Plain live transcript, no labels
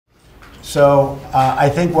So I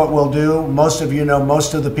think what we'll do, most of you know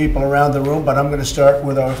most of the people around the room, but I'm going to start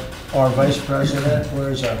with our Vice President.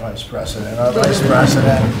 Where is our Vice President? Our Vice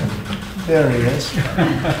President. There he is.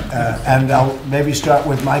 And I'll maybe start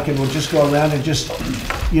with Mike, and we'll just go around and just,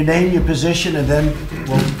 you name your position, and then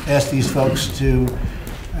we'll ask these folks to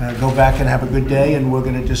go back and have a good day, and we're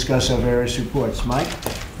going to discuss our various reports. Mike?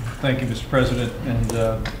 Thank you, Mr. President, and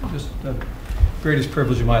just the greatest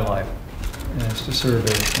privilege of my life is to serve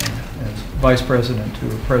as Vice President to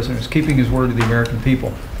a President who's keeping his word to the American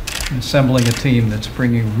people and assembling a team that's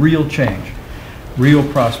bringing real change, real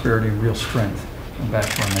prosperity, real strength back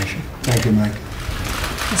to our nation. Thank you, Mike.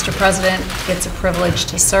 Mr. President, it's a privilege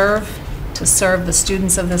to serve the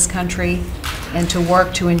students of this country, and to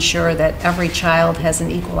work to ensure that every child has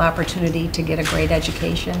an equal opportunity to get a great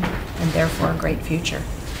education and therefore a great future.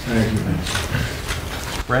 Thank you,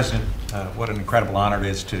 Mike. President, what an incredible honor it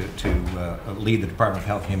is to lead the Department of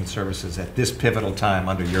Health and Human Services at this pivotal time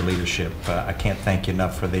under your leadership. I can't thank you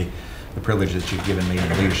enough for the privilege that you've given me and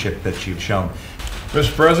the leadership that you've shown.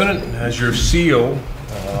 Mr. President, as your seal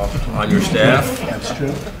on your staff, That's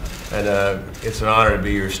true. and it's an honor to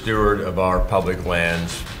be your steward of our public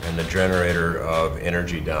lands and the generator of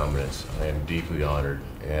energy dominance. I am deeply honored,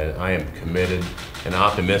 and I am committed and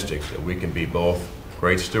optimistic that we can be both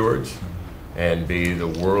great stewards and be the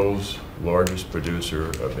world's largest producer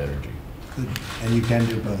of energy. Good. And you can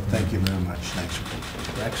do both. Thank you very much. Thanks.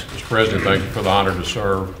 Rex? Mr. President, thank you for the honor to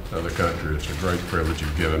serve the country. It's a great privilege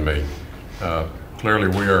you've given me. Clearly,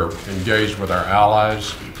 we are engaged with our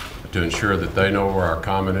allies to ensure that they know where our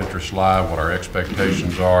common interests lie, what our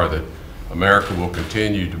expectations are, that America will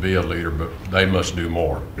continue to be a leader, but they must do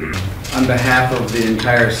more. On behalf of the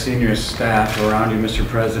entire senior staff around you, Mr.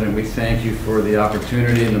 President, we thank you for the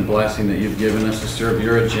opportunity and the blessing that you've given us to serve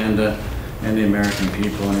your agenda and the American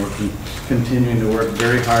people, and we're continuing to work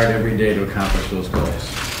very hard every day to accomplish those goals.